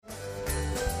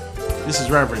This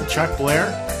is Reverend Chuck Blair.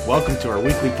 Welcome to our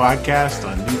weekly podcast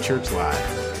on New Church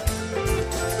Live.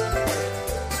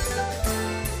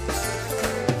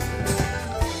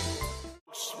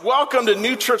 Welcome to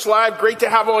New Church Live. Great to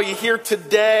have all you here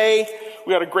today.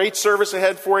 We got a great service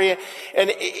ahead for you.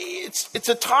 And it's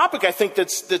a topic I think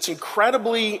that's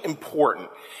incredibly important.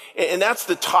 And that's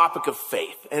the topic of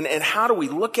faith. And how do we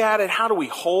look at it? How do we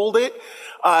hold it?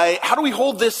 How do we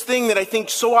hold this thing that I think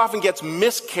so often gets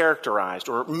mischaracterized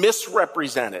or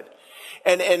misrepresented?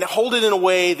 And hold it in a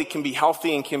way that can be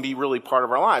healthy and can be really part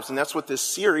of our lives. And that's what this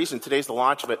series, and today's the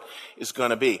launch of it, is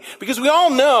going to be. Because we all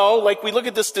know, like we look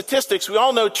at the statistics, we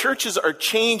all know churches are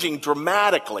changing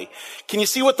dramatically. Can you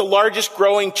see what the largest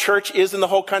growing church is in the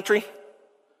whole country?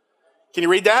 Can you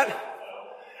read that?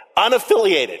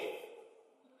 Unaffiliated.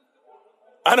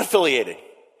 Unaffiliated.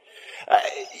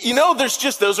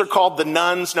 Those are called the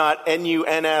nuns, not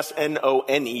N-U-N-S,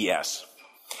 N-O-N-E-S.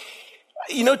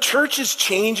 Church is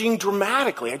changing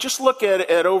dramatically. I just look at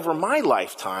it over my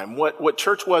lifetime, what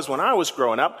church was when I was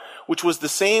growing up, which was the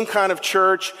same kind of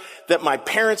church that my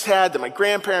parents had, that my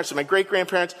grandparents and my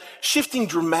great-grandparents, shifting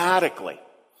dramatically.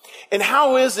 And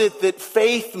how is it that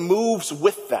faith moves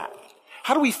with that?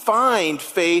 How do we find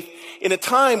faith in a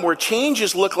time where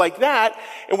changes look like that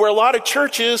and where a lot of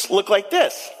churches look like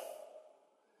this?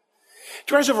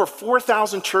 Do you realize over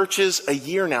 4,000 churches a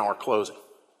year now are closing?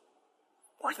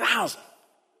 4,000.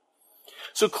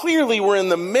 So clearly we're in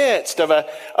the midst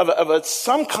of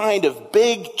some kind of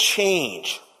big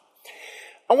change.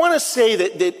 I want to say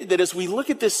that as we look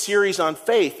at this series on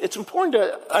faith, it's important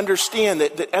to understand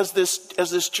that as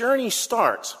this journey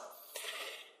starts,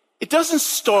 it doesn't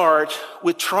start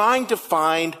with trying to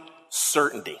find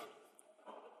certainty.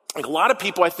 Like a lot of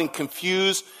people, I think,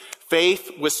 confuse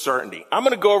faith with certainty. I'm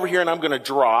going to go over here and I'm going to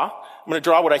draw. I'm going to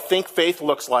draw what I think faith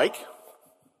looks like.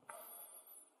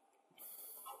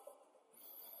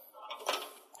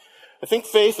 I think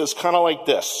faith is kind of like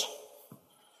this.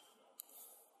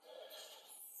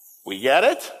 We get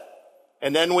it,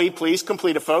 and then we, please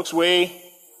complete it, folks, we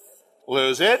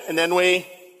lose it, and then we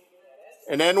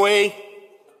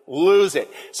lose it.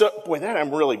 So, boy, that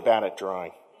I'm really bad at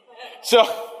drawing. So,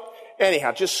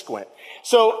 anyhow, just squint.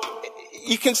 So,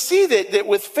 you can see that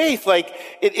with faith, like,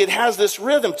 it has this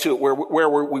rhythm to it where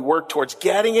we work towards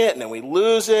getting it, and then we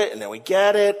lose it, and then we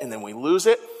get it, and then we lose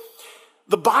it.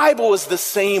 The Bible is the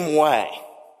same way.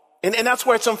 And that's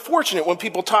why it's unfortunate when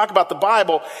people talk about the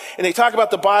Bible, and they talk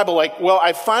about the Bible like, well,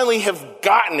 I finally have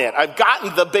gotten it. I've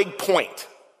gotten the big point.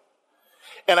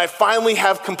 And I finally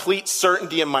have complete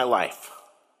certainty in my life.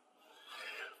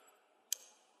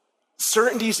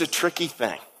 Certainty is a tricky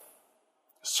thing.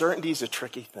 Certainty is a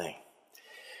tricky thing.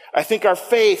 I think our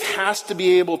faith has to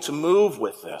be able to move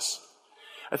with this.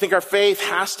 I think our faith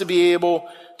has to be able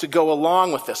to go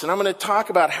along with this. And I'm going to talk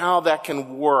about how that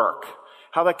can work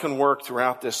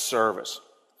throughout this service.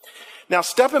 Now,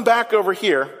 stepping back over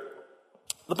here,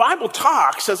 the Bible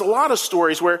has a lot of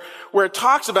stories where it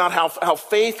talks about how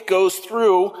faith goes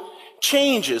through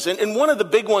changes. And one of the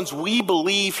big ones we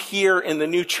believe here in the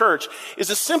new church is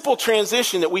a simple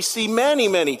transition that we see many,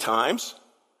 many times,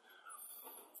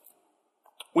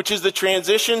 which is the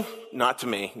transition, not to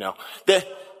me, no,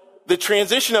 the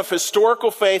transition of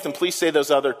historical faith, and please say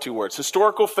those other two words,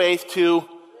 historical faith to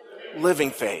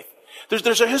living faith.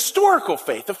 There's a historical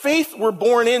faith, the faith we're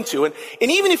born into. And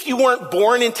even if you weren't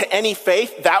born into any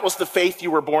faith, that was the faith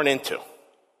you were born into.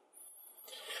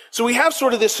 So we have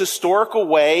sort of this historical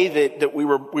way that we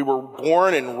were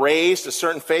born and raised a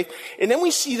certain faith. And then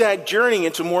we see that journeying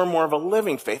into more and more of a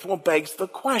living faith. Well, begs the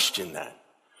question then.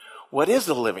 What is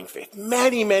a living faith?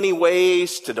 Many, many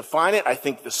ways to define it. I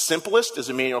think the simplest, as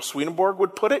Emanuel Swedenborg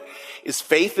would put it, is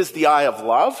faith is the eye of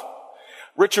love.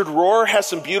 Richard Rohr has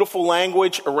some beautiful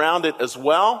language around it as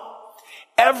well.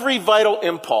 Every vital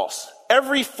impulse,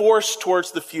 every force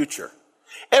towards the future,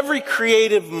 every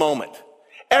creative moment,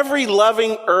 every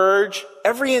loving urge,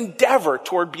 every endeavor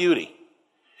toward beauty,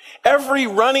 every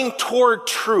running toward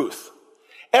truth,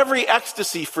 every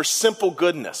ecstasy for simple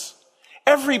goodness,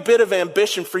 every bit of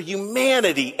ambition for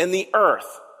humanity and the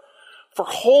earth, for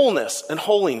wholeness and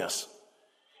holiness,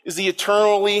 is the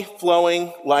eternally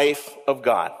flowing life of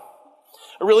God.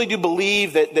 I really do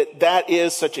believe that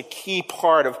is such a key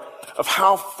part of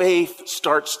how faith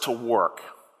starts to work,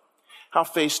 how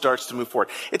faith starts to move forward.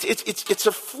 It's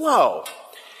a flow,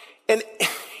 and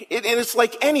it's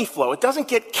like any flow. It doesn't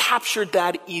get captured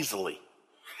that easily,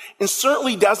 and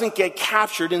certainly doesn't get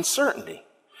captured in certainty.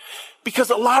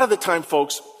 Because a lot of the time,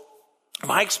 folks,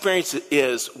 my experience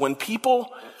is when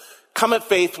people come at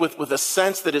faith with a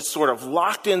sense that it's sort of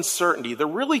locked in certainty. They're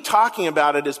really talking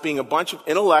about it as being a bunch of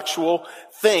intellectual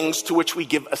things to which we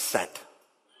give assent.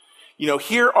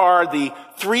 Here are the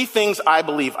 3 things I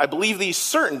believe. I believe these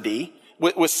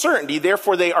with certainty,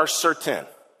 therefore they are certain.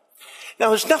 Now,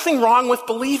 there's nothing wrong with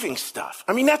believing stuff.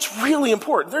 I mean, that's really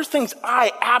important. There's things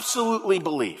I absolutely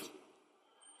believe.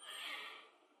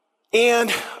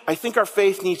 And I think our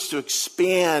faith needs to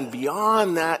expand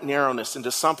beyond that narrowness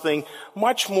into something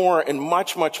much more and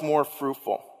much, much more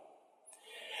fruitful.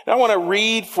 Now, I want to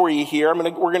read for you here.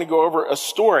 We're going to go over a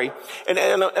story.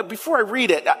 And before I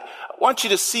read it, I want you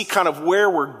to see kind of where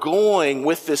we're going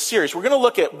with this series. We're going to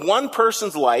look at one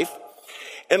person's life,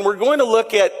 and we're going to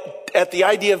look at the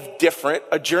idea of different,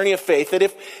 a journey of faith, that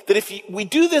if we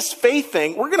do this faith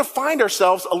thing, we're going to find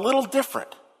ourselves a little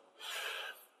different.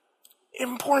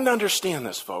 Important to understand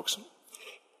this, folks.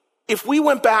 If we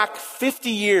went back 50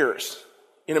 years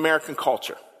in American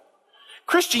culture,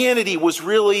 Christianity was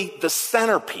really the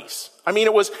centerpiece. I mean,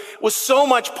 it was so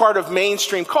much part of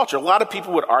mainstream culture. A lot of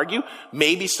people would argue,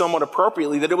 maybe somewhat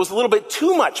appropriately, that it was a little bit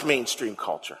too much mainstream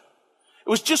culture. It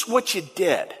was just what you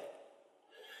did.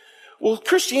 Well,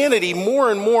 Christianity more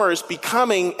and more is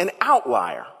becoming an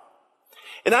outlier.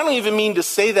 And I don't even mean to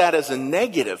say that as a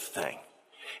negative thing.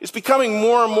 It's becoming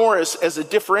more and more as a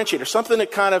differentiator, something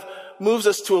that kind of moves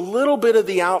us to a little bit of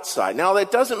the outside. Now, that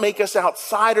doesn't make us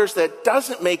outsiders. That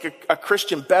doesn't make a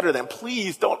Christian better than.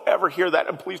 Please don't ever hear that,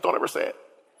 and please don't ever say it.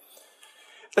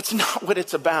 That's not what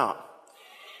it's about.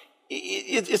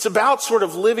 It's about sort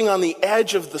of living on the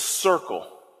edge of the circle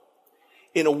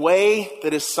in a way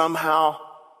that is somehow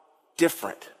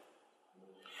different.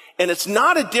 And it's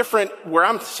not a different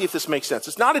see if this makes sense.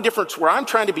 It's not a difference where I'm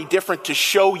trying to be different to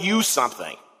show you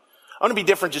something. I want to be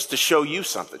different just to show you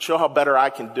something, show how better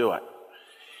I can do it.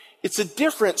 It's a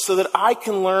difference so that I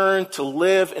can learn to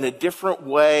live in a different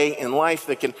way in life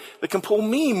that can pull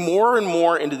me more and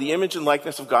more into the image and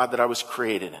likeness of God that I was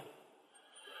created in.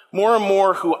 More and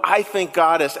more who I think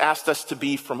God has asked us to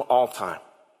be from all time.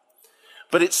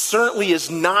 But it certainly is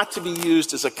not to be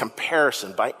used as a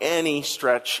comparison by any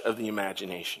stretch of the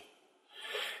imagination.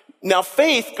 Now,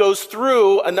 faith goes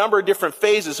through a number of different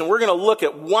phases, and we're going to look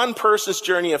at one person's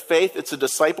journey of faith. It's a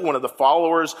disciple, one of the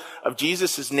followers of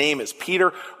Jesus. His name is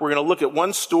Peter. We're going to look at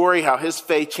one story, how his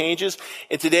faith changes.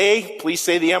 And today, please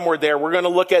say the M word there, we're going to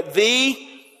look at the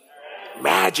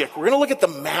magic. We're going to look at the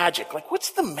magic. Like,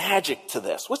 what's the magic to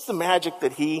this? What's the magic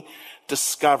that he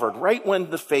discovered right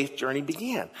when the faith journey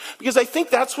began? Because I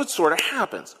think that's what sort of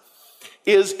happens,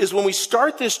 is when we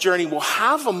start this journey, we'll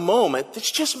have a moment that's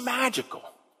just magical.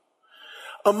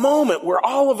 A moment where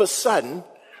all of a sudden,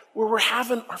 where we're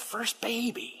having our first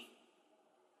baby.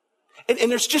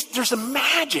 And there's a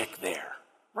magic there,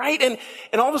 right? And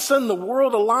all of a sudden the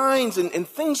world aligns and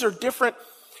things are different.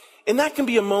 And that can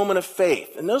be a moment of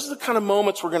faith. And those are the kind of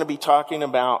moments we're going to be talking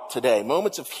about today.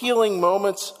 Moments of healing,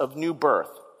 moments of new birth.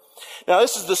 Now,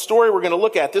 this is the story we're going to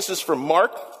look at. This is from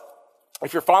Mark.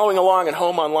 If you're following along at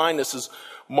home online, this is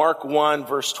Mark 1,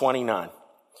 verse 29.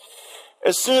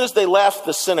 As soon as they left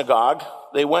the synagogue,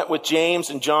 they went with James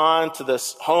and John to the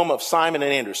home of Simon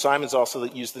and Andrew. Simon's also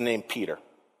used the name Peter.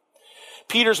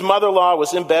 Peter's mother-in-law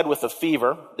was in bed with a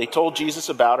fever. They told Jesus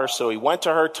about her, so he went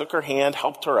to her, took her hand,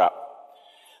 helped her up.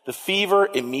 The fever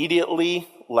immediately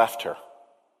left her.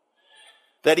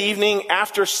 That evening,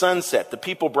 after sunset, the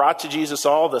people brought to Jesus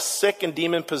all the sick and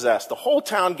demon-possessed. The whole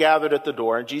town gathered at the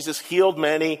door, and Jesus healed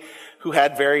many who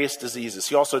had various diseases.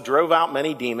 He also drove out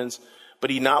many demons, but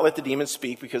he did not let the demons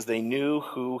speak because they knew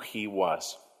who he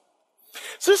was.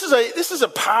 So this is a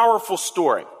powerful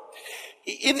story.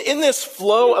 In this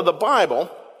flow of the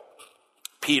Bible,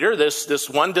 Peter, this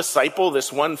one disciple,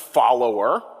 this one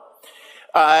follower,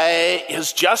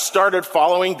 has just started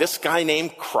following this guy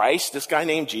named Christ, this guy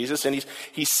named Jesus, and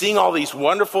he's seeing all these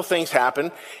wonderful things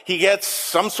happen. He gets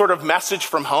some sort of message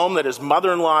from home that his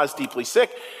mother-in-law is deeply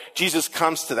sick. Jesus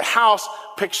comes to the house,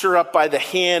 picks her up by the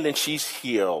hand, and she's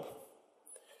healed.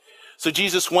 So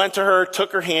Jesus went to her,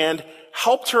 took her hand,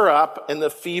 helped her up, and the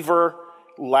fever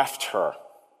left her.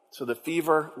 So the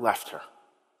fever left her.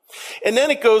 And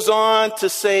then it goes on to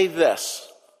say this.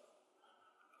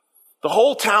 The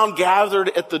whole town gathered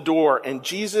at the door, and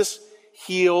Jesus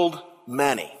healed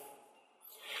many.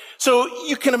 So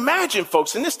you can imagine,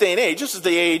 folks, in this day and age, this is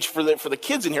the age for the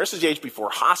kids in here, this is the age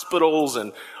before hospitals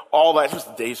and all that. This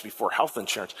was the days before health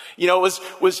insurance. You know, it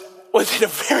was in a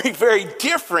very, very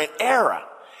different era.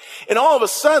 And all of a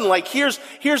sudden, like, here's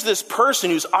this person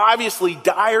who's obviously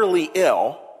direly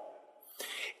ill.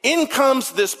 In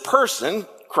comes this person,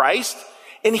 Christ,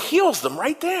 and heals them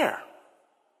right there.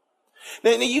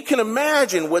 Now, you can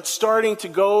imagine what's starting to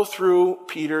go through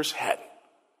Peter's head.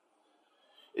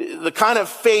 The kind of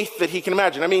faith that he can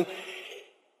imagine. I mean,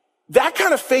 that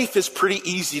kind of faith is pretty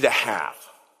easy to have.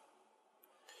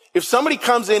 If somebody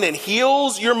comes in and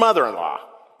heals your mother-in-law,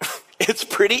 it's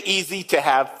pretty easy to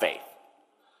have faith.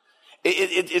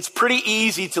 It's pretty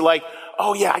easy to like,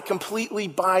 oh yeah, I completely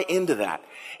buy into that.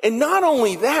 And not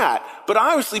only that, but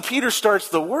obviously Peter starts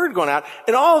the word going out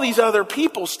and all these other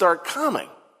people start coming.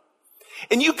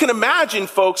 And you can imagine,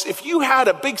 folks, if you had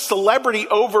a big celebrity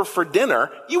over for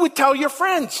dinner, you would tell your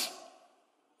friends.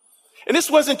 And this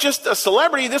wasn't just a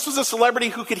celebrity, this was a celebrity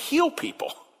who could heal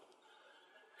people.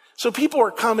 So people are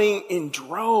coming in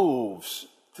droves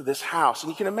to this house.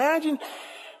 And you can imagine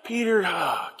Peter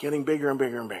getting bigger and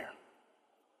bigger and bigger.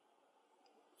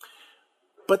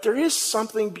 But there is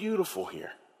something beautiful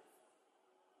here.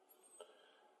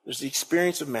 There's the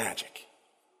experience of magic.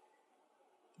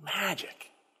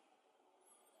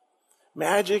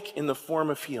 Magic in the form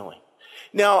of healing.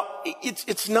 Now,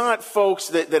 it's not, folks,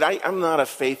 that I'm not a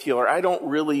faith healer. I don't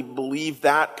really believe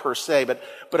that per se,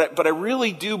 but I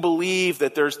really do believe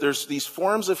that there's these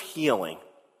forms of healing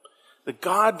that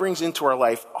God brings into our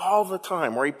life all the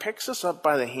time, where he picks us up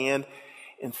by the hand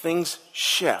and things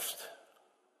shift.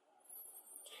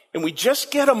 And we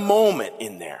just get a moment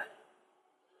in there.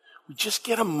 We just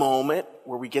get a moment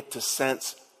where we get to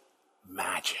sense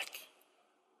magic.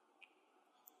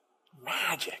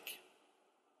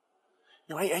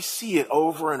 You know, I see it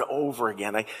over and over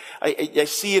again. I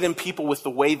see it in people with the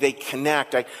way they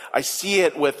connect. I see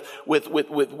it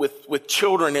with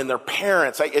children and their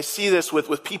parents. I see this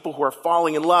with people who are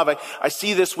falling in love. I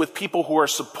see this with people who are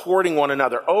supporting one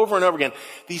another over and over again.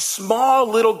 These small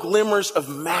little glimmers of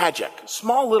magic,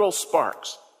 small little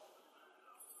sparks.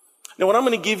 Now, what I'm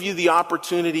going to give you the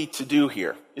opportunity to do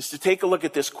here is to take a look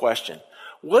at this question.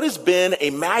 What has been a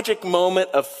magic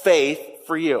moment of faith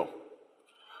for you?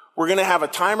 We're going to have a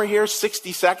timer here,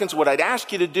 60 seconds. What I'd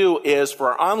ask you to do is,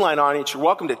 for our online audience, you're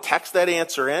welcome to text that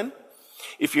answer in.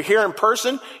 If you're here in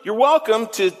person, you're welcome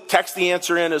to text the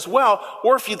answer in as well.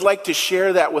 Or if you'd like to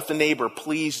share that with a neighbor,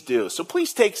 please do. So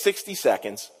please take 60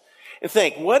 seconds and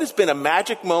think, what has been a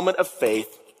magic moment of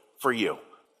faith for you?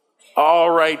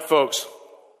 All right, folks.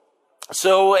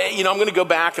 So, I'm going to go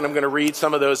back and I'm going to read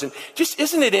some of those. And just,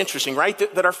 isn't it interesting, right?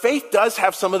 That our faith does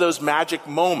have some of those magic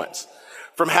moments.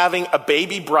 From having a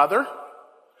baby brother,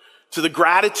 to the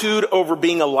gratitude over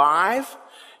being alive,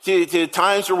 to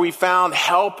times where we found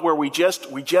help where we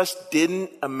just didn't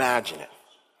imagine it.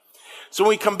 So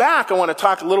when we come back, I want to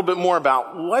talk a little bit more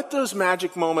about what those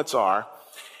magic moments are.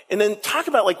 And then talk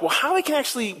about how they can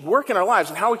actually work in our lives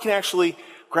and how we can actually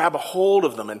grab a hold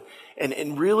of them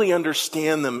and really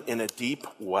understand them in a deep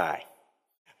way.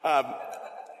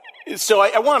 So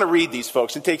I want to read these,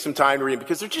 folks, and take some time to read them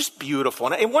because they're just beautiful.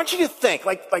 And I want you to think,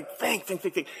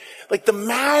 think. Like the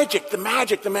magic.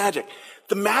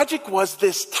 The magic was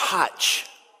this touch.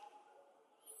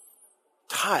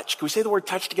 Touch. Can we say the word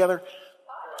touch together?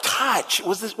 Touch.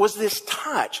 Was this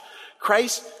touch.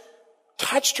 Christ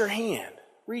touched her hand,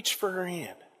 reached for her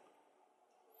hand.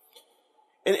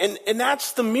 And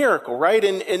that's the miracle, right?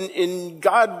 And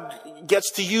God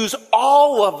gets to use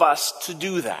all of us to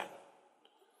do that.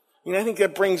 I think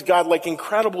that brings God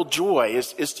incredible joy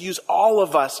is to use all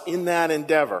of us in that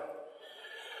endeavor.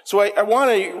 So I want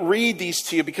to read these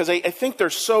to you because I think they're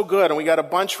so good, and we got a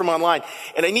bunch from online.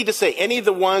 And I need to say, any of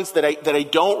the ones that I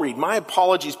don't read, my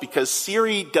apologies, because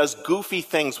Siri does goofy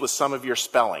things with some of your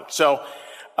spelling. So,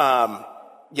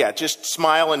 just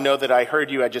smile and know that I heard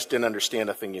you. I just didn't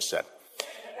understand a thing you said.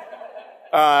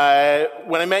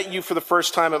 When I met you for the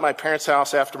first time at my parents'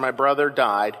 house after my brother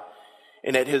died,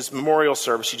 and at his memorial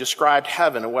service, he described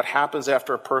heaven and what happens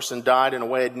after a person died in a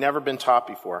way I'd never been taught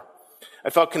before. I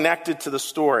felt connected to the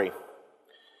story.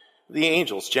 The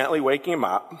angels gently waking him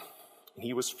up, and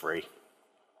he was free.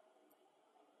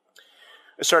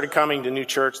 I started coming to New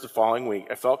Church the following week.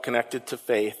 I felt connected to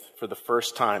faith for the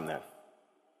first time then.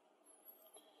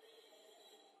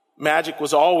 Magic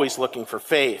was always looking for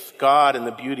faith, God, and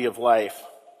the beauty of life.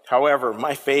 However,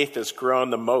 my faith has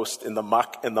grown the most in the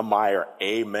muck and the mire.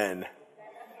 Amen.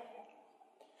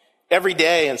 Every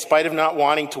day, in spite of not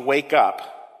wanting to wake up,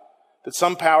 that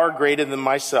some power greater than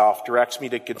myself directs me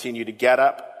to continue to get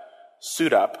up,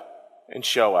 suit up, and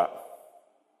show up.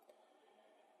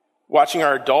 Watching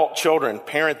our adult children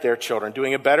parent their children,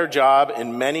 doing a better job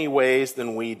in many ways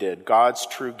than we did, God's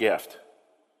true gift.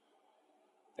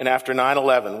 And after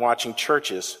 9/11, watching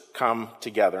churches come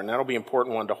together. And that'll be an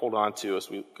important one to hold on to as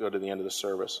we go to the end of the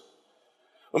service.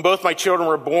 When both my children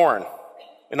were born,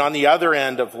 and on the other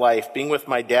end of life, being with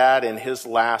my dad in his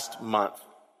last month.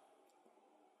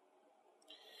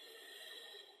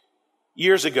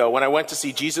 Years ago, when I went to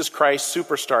see Jesus Christ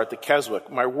Superstar at the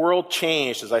Keswick, my world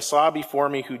changed as I saw before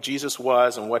me who Jesus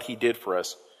was and what he did for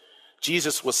us.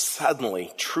 Jesus was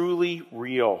suddenly truly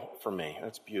real for me.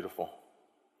 That's beautiful.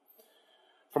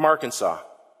 From Arkansas,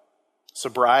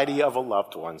 sobriety of a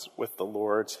loved one with the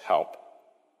Lord's help.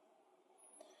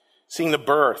 Seeing the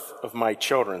birth of my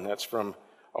children, that's from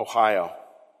Ohio.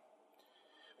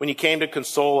 When you came to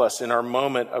console us in our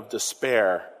moment of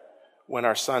despair when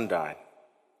our son died.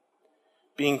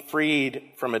 Being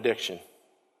freed from addiction.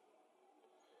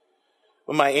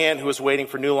 When my aunt, who was waiting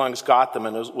for new lungs, got them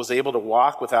and was able to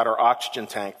walk without her oxygen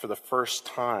tank for the first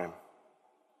time.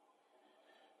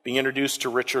 Being introduced to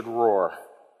Richard Rohr.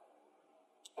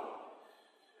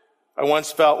 I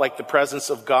once felt like the presence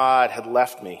of God had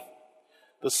left me.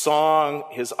 The song,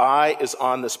 His Eye is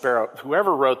on the Sparrow.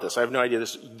 Whoever wrote this, I have no idea.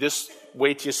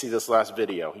 Wait till you see this last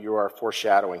video. You are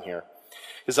foreshadowing here.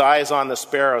 His eye is on the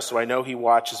sparrow, so I know he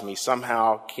watches me.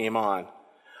 Somehow came on.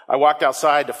 I walked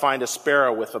outside to find a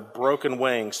sparrow with a broken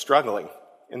wing struggling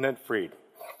and then freed.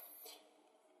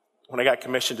 When I got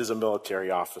commissioned as a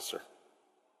military officer.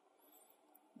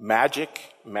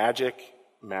 Magic, magic,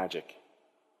 magic.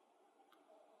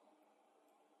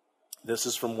 This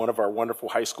is from one of our wonderful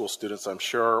high school students, I'm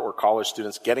sure, or college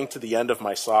students, getting to the end of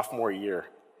my sophomore year.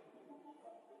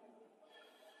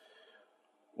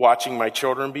 Watching my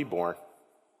children be born.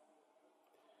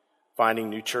 Finding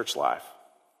New Church Life.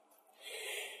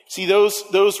 See,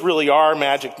 those really are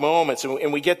magic moments,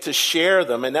 and we get to share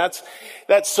them, and that's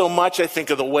so much, I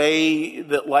think, of the way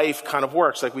that life kind of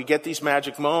works. Like, we get these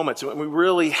magic moments, and we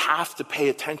really have to pay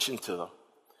attention to them.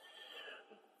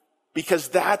 Because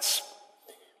that's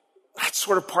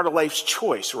sort of part of life's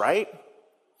choice, right?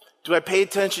 Do I pay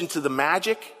attention to the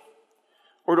magic,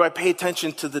 or do I pay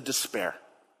attention to the despair?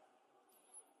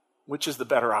 Which is the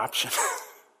better option?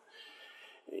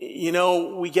 You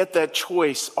know, we get that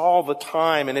choice all the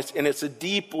time, and it's a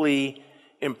deeply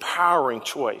empowering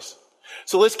choice.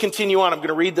 So let's continue on. I'm going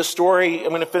to read the story. I'm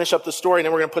going to finish up the story, and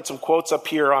then we're going to put some quotes up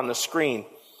here on the screen.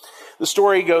 The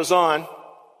story goes on.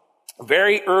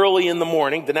 Very early in the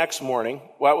morning, the next morning,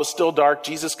 while it was still dark,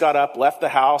 Jesus got up, left the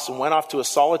house, and went off to a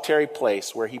solitary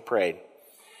place where he prayed.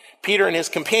 Peter and his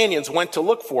companions went to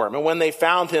look for him, and when they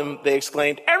found him, they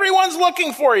exclaimed, "Everyone's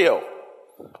looking for you."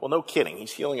 Well, no kidding.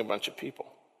 He's healing a bunch of people.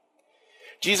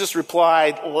 Jesus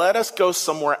replied, "Let us go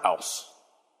somewhere else,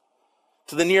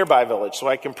 to the nearby village, so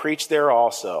I can preach there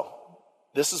also.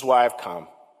 This is why I've come."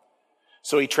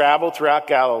 So he traveled throughout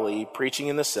Galilee, preaching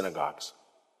in the synagogues.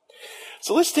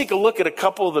 So let's take a look at a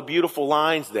couple of the beautiful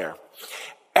lines there.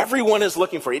 Everyone is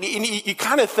looking for you. You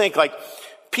kind of think like,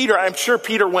 Peter, I'm sure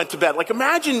Peter went to bed. Like,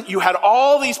 imagine you had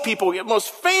all these people, the most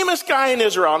famous guy in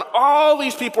Israel, and all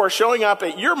these people are showing up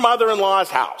at your mother-in-law's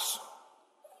house.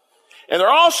 And they're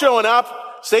all showing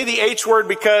up, say the H word,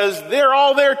 because they're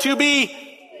all there to be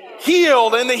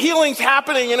healed, and the healing's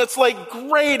happening, and it's like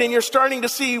great, and you're starting to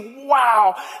see,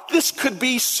 wow, this could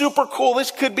be super cool.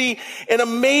 This could be an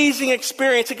amazing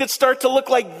experience. It could start to look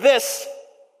like this.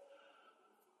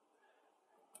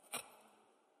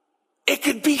 It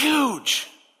could be huge.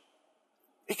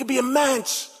 It could be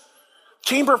immense.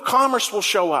 Chamber of Commerce will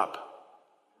show up.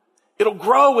 It'll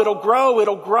grow, it'll grow,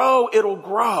 it'll grow, it'll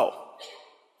grow.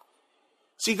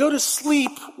 So you go to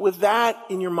sleep with that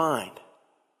in your mind.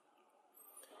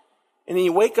 And then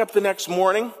you wake up the next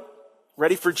morning,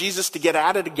 ready for Jesus to get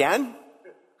at it again.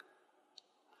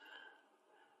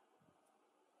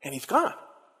 And he's gone.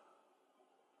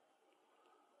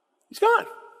 He's gone.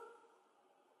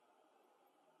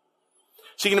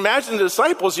 So you can imagine the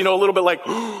disciples, a little bit like,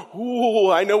 ooh,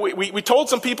 I know we told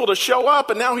some people to show up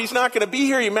and now he's not going to be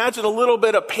here. You imagine a little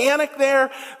bit of panic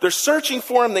there. They're searching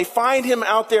for him. They find him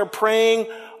out there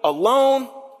praying alone.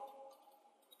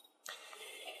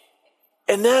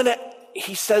 And then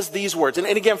he says these words. And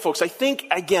again, folks, I think,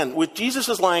 again, with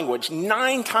Jesus' language,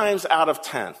 9 times out of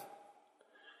 10,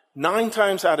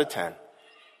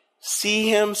 see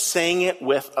him saying it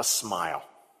with a smile.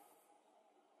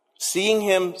 See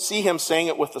him saying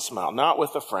it with a smile, not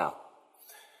with a frown.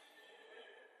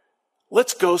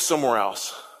 Let's go somewhere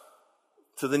else,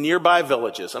 to the nearby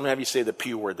villages. I'm going to have you say the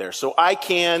P word there. So I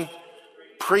can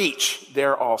preach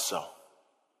there also.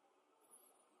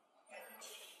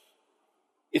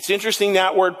 It's interesting,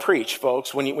 that word preach,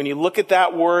 folks. When you look at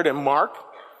that word in Mark,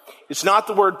 it's not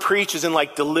the word preach as in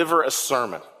like deliver a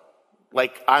sermon,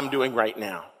 like I'm doing right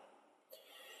now.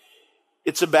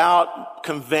 It's about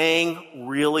conveying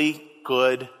really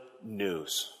good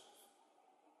news.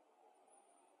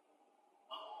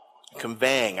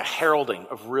 Conveying, a heralding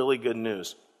of really good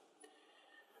news.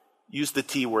 Use the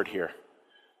T word here.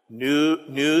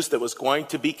 News that was going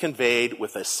to be conveyed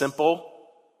with a simple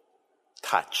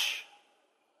touch.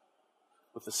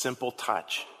 With a simple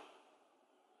touch.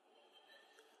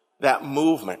 That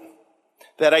movement.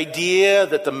 That idea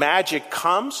that the magic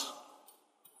comes,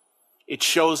 it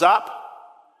shows up,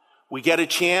 we get a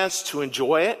chance to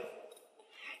enjoy it,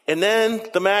 and then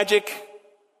the magic,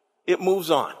 it moves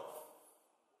on.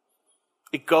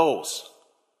 It goes.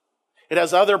 It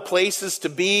has other places to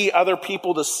be, other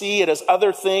people to see, it has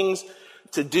other things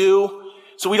to do.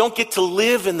 So we don't get to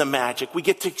live in the magic, we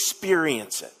get to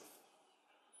experience it,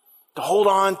 to hold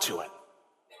on to it,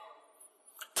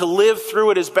 to live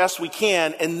through it as best we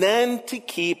can, and then to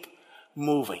keep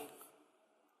moving.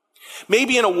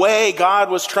 Maybe in a way, God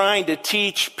was trying to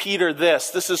teach Peter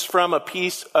this. This is from a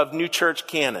piece of New Church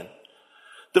Canon.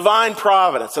 Divine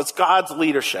providence, that's God's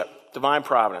leadership. Divine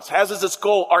providence has as its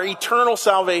goal our eternal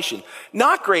salvation,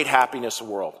 not great happiness of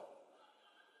the world.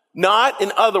 Not,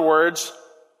 in other words,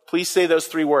 please say those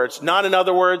three words. Not in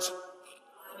other words,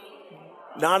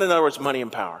 money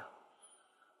and power,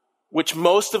 which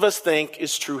most of us think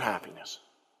is true happiness.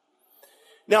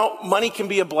 Now, money can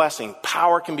be a blessing.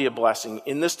 Power can be a blessing.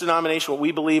 In this denomination, what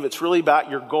we believe, it's really about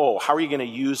your goal. How are you going to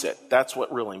use it? That's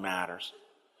what really matters.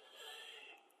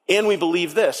 And we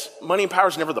believe this, money and power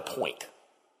is never the point.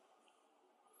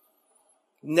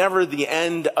 Never the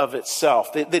end of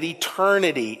itself. That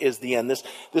eternity is the end.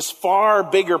 This far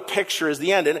bigger picture is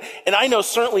the end. And I know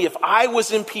certainly if I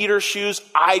was in Peter's shoes,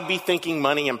 I'd be thinking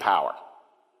money and power.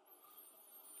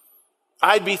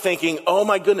 I'd be thinking, oh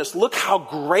my goodness, look how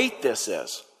great this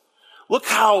is. Look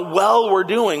how well we're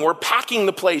doing. We're packing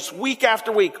the place week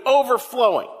after week,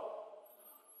 overflowing.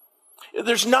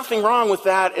 There's nothing wrong with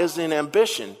that as an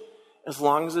ambition, as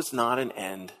long as it's not an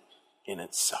end in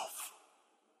itself.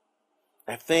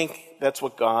 I think that's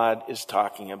what God is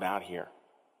talking about here.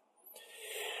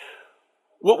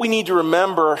 What we need to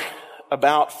remember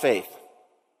about faith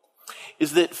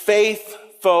is that faith,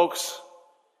 folks,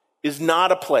 is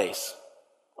not a place.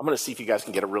 I'm going to see if you guys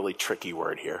can get a really tricky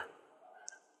word here.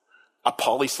 A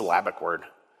polysyllabic word.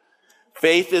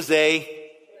 Faith is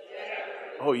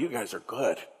oh, you guys are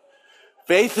good.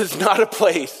 Faith is not a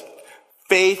place.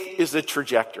 Faith is a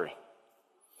trajectory.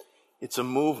 It's a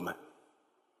movement.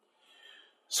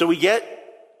 So we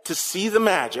get to see the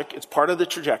magic. It's part of the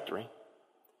trajectory.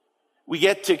 We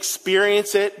get to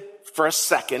experience it for a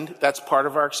second. That's part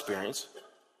of our experience.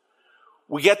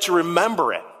 We get to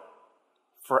remember it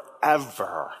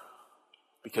forever,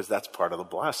 because that's part of the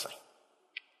blessing.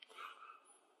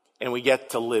 And we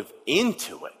get to live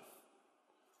into it,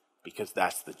 because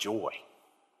that's the joy.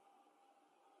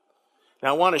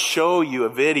 Now I want to show you a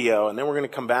video, and then we're going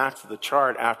to come back to the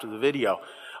chart after the video.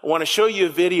 I want to show you a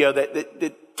video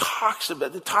that talks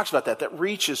about that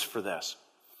reaches for this.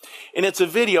 And it's a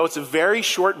video, it's a very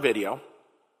short video,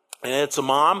 and it's a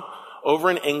mom over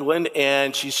in England,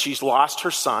 and she's lost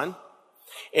her son.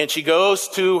 And she goes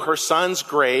to her son's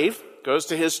grave, goes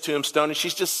to his tombstone, and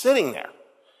she's just sitting there.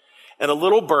 And a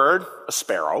little bird, a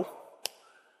sparrow,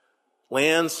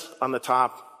 lands on the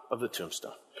top of the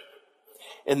tombstone.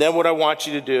 And then what I want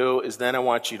you to do is then I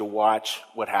want you to watch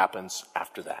what happens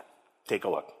after that. Take a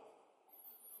look.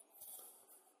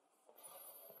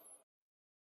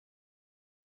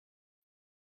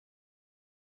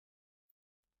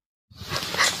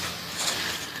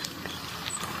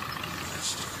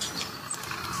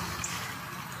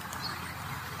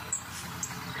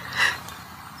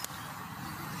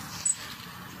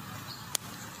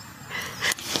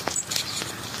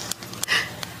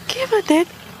 Give it it.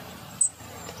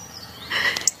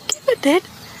 Give it it.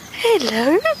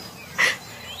 Hello.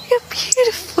 You're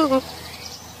beautiful.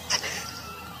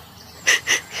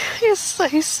 You're so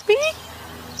sweet.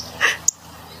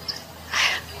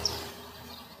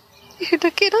 You're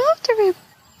looking after him.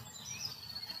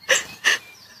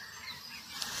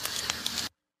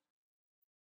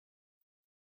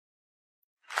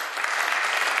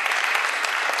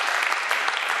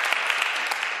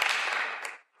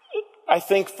 I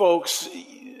think, folks,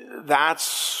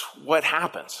 that's what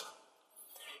happens.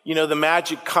 You know, the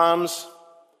magic comes,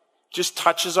 just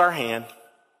touches our hand,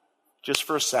 just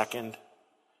for a second,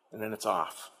 and then it's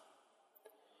off.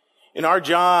 And our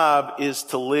job is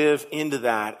to live into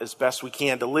that as best we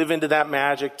can, to live into that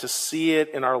magic, to see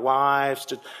it in our lives,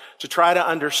 to try to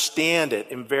understand it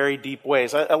in very deep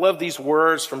ways. I love these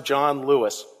words from John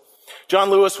Lewis. John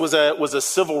Lewis was a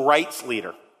civil rights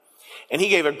leader. And he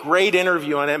gave a great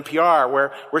interview on NPR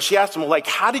where she asked him, like,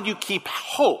 how did you keep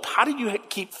hope? How did you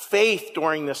keep faith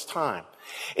during this time?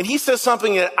 And he says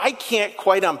something that I can't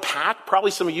quite unpack.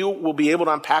 Probably some of you will be able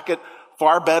to unpack it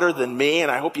far better than me.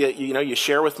 And I hope you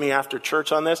share with me after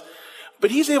church on this. But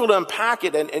he's able to unpack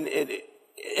it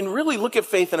and really look at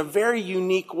faith in a very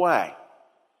unique way.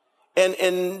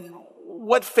 and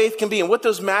what faith can be and what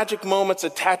those magic moments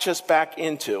attach us back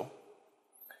into.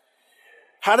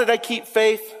 How did I keep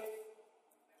faith?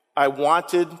 I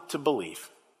wanted to believe.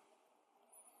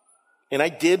 And I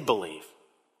did believe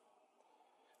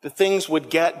that things would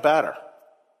get better.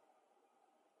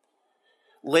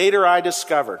 Later, I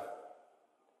discovered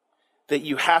that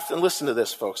you have to, and listen to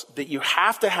this, folks, that you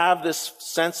have to have this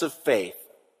sense of faith.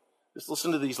 Just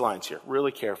listen to these lines here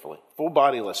really carefully. Full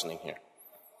body listening here.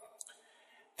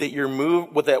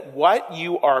 That what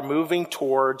you are moving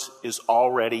towards is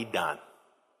already done.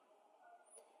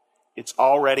 It's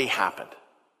already happened.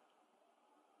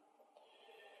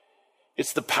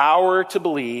 It's the power to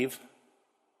believe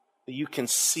that you can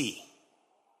see,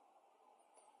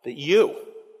 that you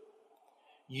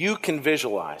can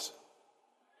visualize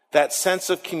that sense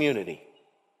of community,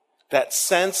 that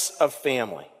sense of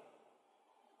family,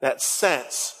 that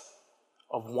sense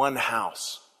of one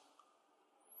house.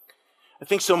 I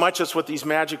think so much that's what these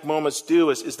magic moments do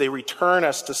is they return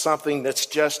us to something that's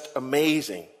just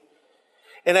amazing.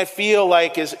 And I feel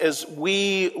like as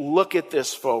we look at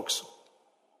this, folks,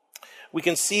 we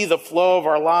can see the flow of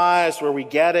our lives where we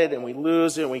get it and we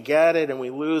lose it and we get it and we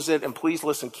lose it. And please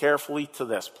listen carefully to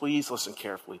this. Please listen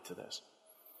carefully to this.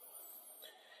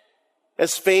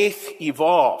 As faith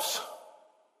evolves,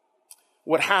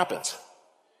 what happens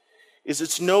is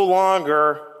it's no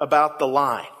longer about the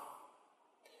line.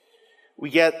 We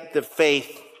get that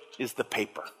faith is the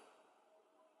paper.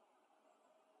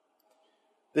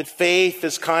 That faith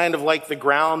is kind of like the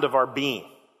ground of our being.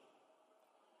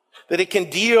 That it can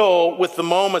deal with the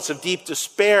moments of deep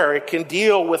despair. It can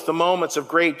deal with the moments of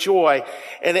great joy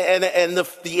and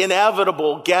the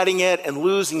inevitable getting it and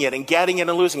losing it and getting it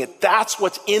and losing it. That's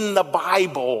what's in the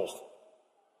Bible.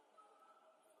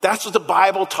 That's what the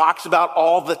Bible talks about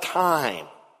all the time.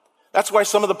 That's why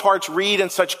some of the parts read in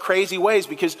such crazy ways,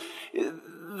 because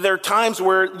there are times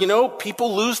where,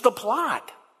 people lose the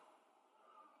plot.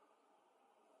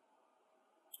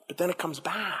 But then it comes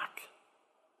back.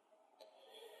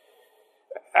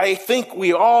 I think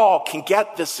we all can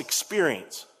get this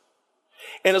experience.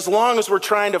 And as long as we're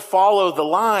trying to follow the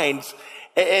lines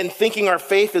and thinking our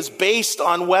faith is based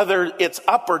on whether it's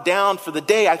up or down for the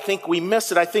day, I think we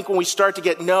miss it. I think when we start to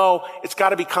get, it's got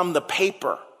to become the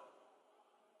paper.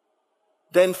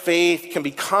 Then faith can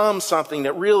become something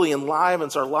that really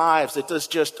enlivens our lives, that does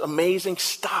just amazing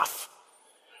stuff.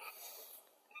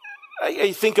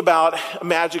 I think about a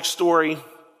magic story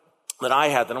that I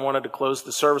had that I wanted to close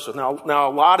the service with. Now a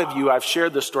lot of you I've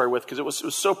shared this story with because it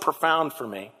was so profound for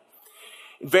me.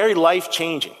 Very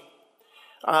life-changing.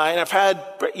 And I've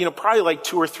had, probably like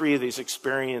 2 or 3 of these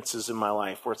experiences in my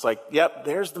life where it's like, yep,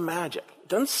 there's the magic. It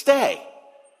doesn't stay.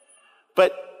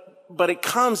 But it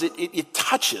comes, it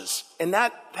touches. And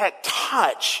that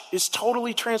touch is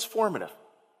totally transformative.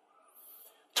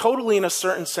 Totally, in a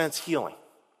certain sense, healing.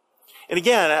 And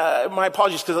again, my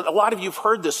apologies, because a lot of you have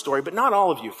heard this story, but not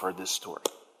all of you have heard this story.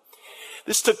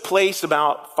 This took place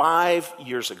about 5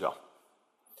 years ago.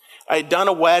 I had done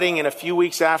a wedding, and a few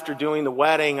weeks after doing the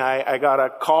wedding, I got a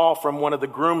call from one of the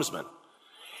groomsmen.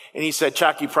 And he said,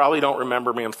 "Chuck, you probably don't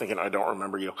remember me." I'm thinking, I don't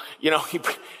remember you.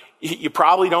 You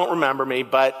probably don't remember me,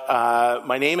 but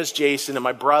my name is Jason, and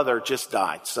my brother just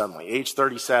died suddenly, age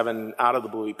 37, out of the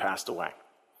blue, he passed away.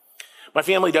 My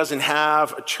family doesn't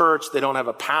have a church. They don't have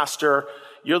a pastor.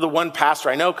 You're the one pastor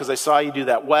I know because I saw you do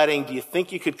that wedding. Do you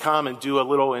think you could come and do a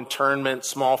little internment,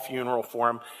 small funeral for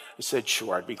him? I said,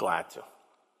 sure, I'd be glad to.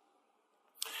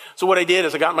 So what I did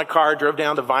is I got in my car, drove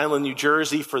down to Vineland, New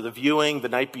Jersey for the viewing the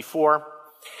night before.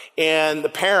 And the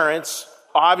parents,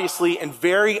 obviously and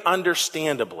very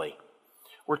understandably,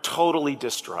 were totally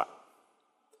distraught.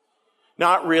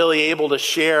 Not really able to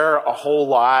share a whole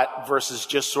lot versus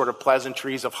just sort of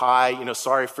pleasantries of, hi,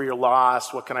 sorry for your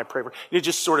loss. What can I pray for?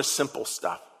 Just sort of simple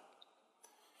stuff.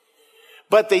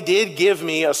 But they did give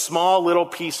me a small little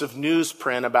piece of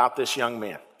newsprint about this young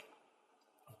man.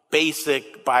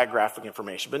 Basic biographic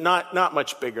information, but not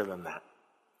much bigger than that.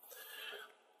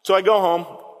 So I go home,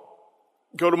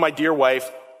 go to my dear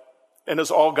wife, and as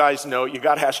all guys know, you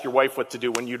got to ask your wife what to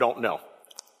do when you don't know.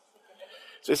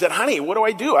 So I said, honey, what do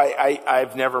I do?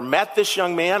 I've never met this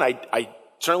young man. I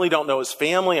certainly don't know his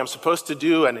family. I'm supposed to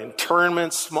do an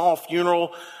internment, small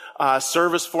funeral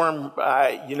service for him,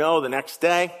 the next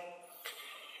day.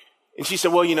 And she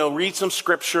said, well, read some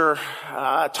scripture,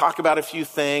 talk about a few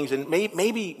things, and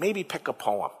maybe pick a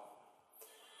poem.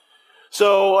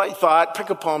 So I thought, pick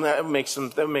a poem that would make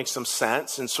some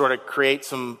sense and sort of create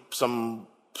some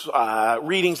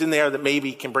readings in there that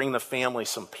maybe can bring the family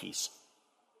some peace.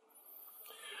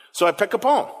 So I pick a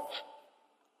poem.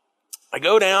 I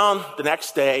go down the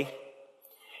next day,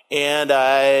 And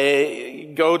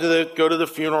I go to the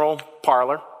funeral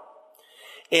parlor.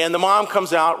 And the mom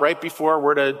comes out right before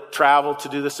we're to travel to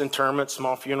do this interment,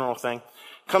 small funeral thing.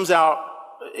 Comes out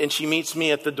and she meets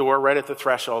me at the door, right at the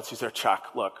threshold. She's there, Chuck,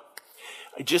 look,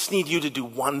 I just need you to do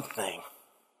one thing.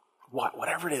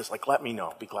 Whatever it is, like, let me know.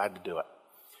 I'll be glad to do it.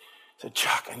 I said,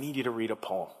 Chuck, I need you to read a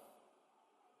poem.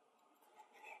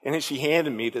 And then she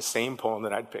handed me the same poem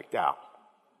that I'd picked out.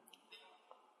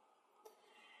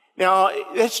 Now,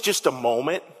 that's just a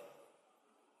moment.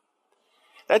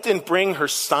 That didn't bring her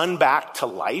son back to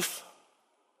life.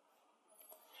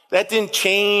 That didn't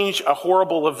change a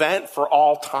horrible event for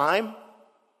all time.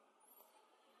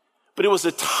 But it was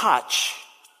a touch.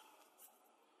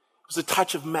 It was a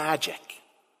touch of magic.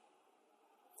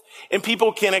 And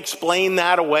people can explain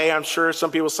that away. I'm sure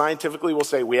some people scientifically will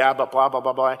say, yeah, but blah, blah,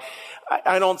 blah, blah.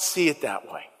 I don't see it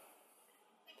that way.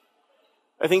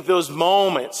 I think those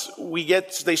moments,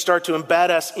 they start to embed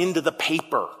us into the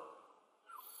paper,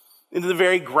 into the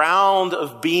very ground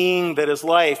of being that is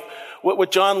life.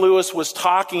 What John Lewis was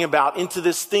talking about, into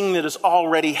this thing that has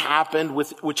already happened,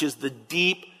 which is the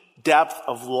deep depth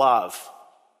of love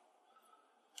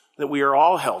that we are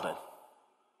all held in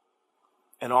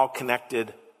and all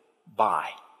connected by.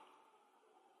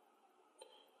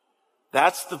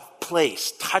 That's the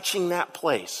place. Touching that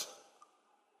place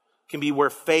can be where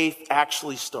faith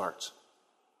actually starts.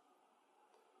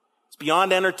 It's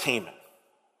beyond entertainment.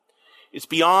 It's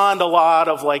beyond a lot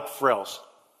of frills.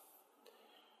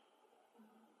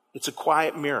 It's a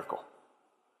quiet miracle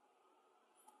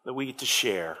that we get to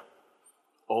share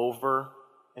over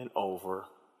and over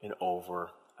and over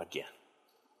again.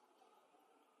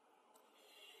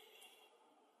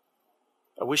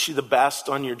 I wish you the best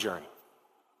on your journey.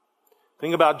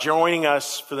 Think about joining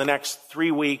us for the next 3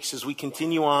 weeks as we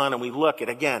continue on and we look at,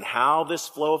 again, how this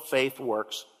flow of faith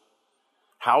works,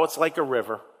 how it's like a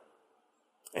river,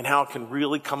 and how it can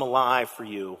really come alive for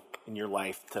you in your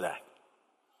life today.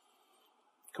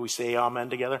 Can we say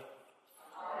amen together?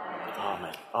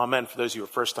 Amen. Amen. For those of you who are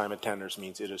first-time attenders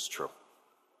means it is true.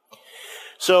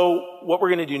 So what we're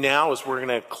going to do now is we're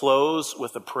going to close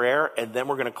with a prayer, and then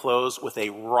we're going to close with a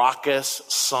raucous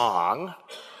song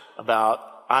about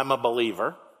I'm a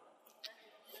believer.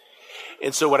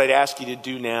 And so what I'd ask you to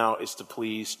do now is to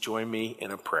please join me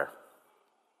in a prayer.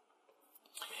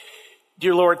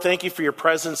 Dear Lord, thank you for your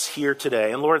presence here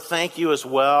today. And Lord, thank you as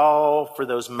well for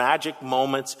those magic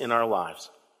moments in our lives.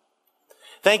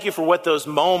 Thank you for what those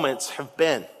moments have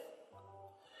been.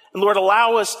 And Lord,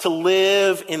 allow us to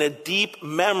live in a deep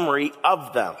memory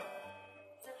of them,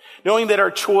 knowing that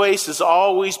our choice is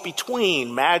always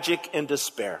between magic and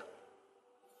despair.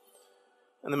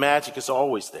 And the magic is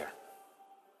always there.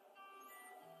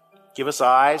 Give us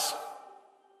eyes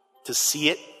to see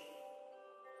it,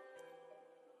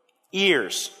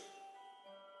 ears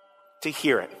to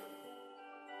hear it,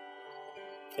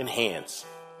 and hands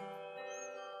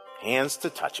to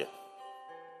touch it.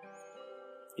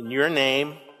 In your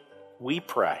name, we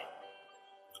pray.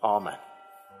 Amen.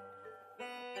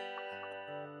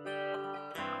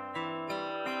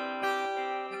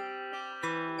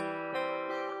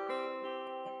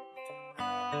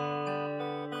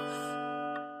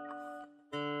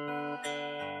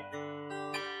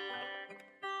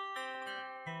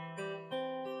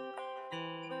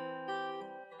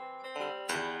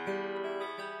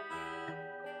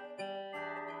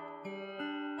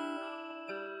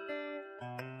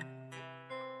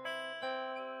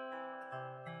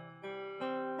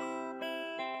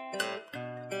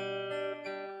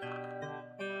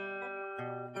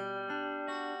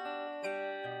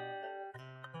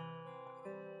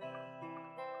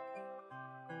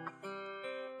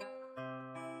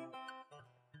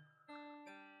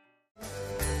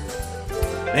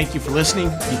 Thank you for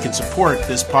listening. You can support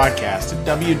this podcast at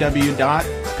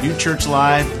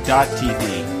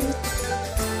www.newchurchlive.tv.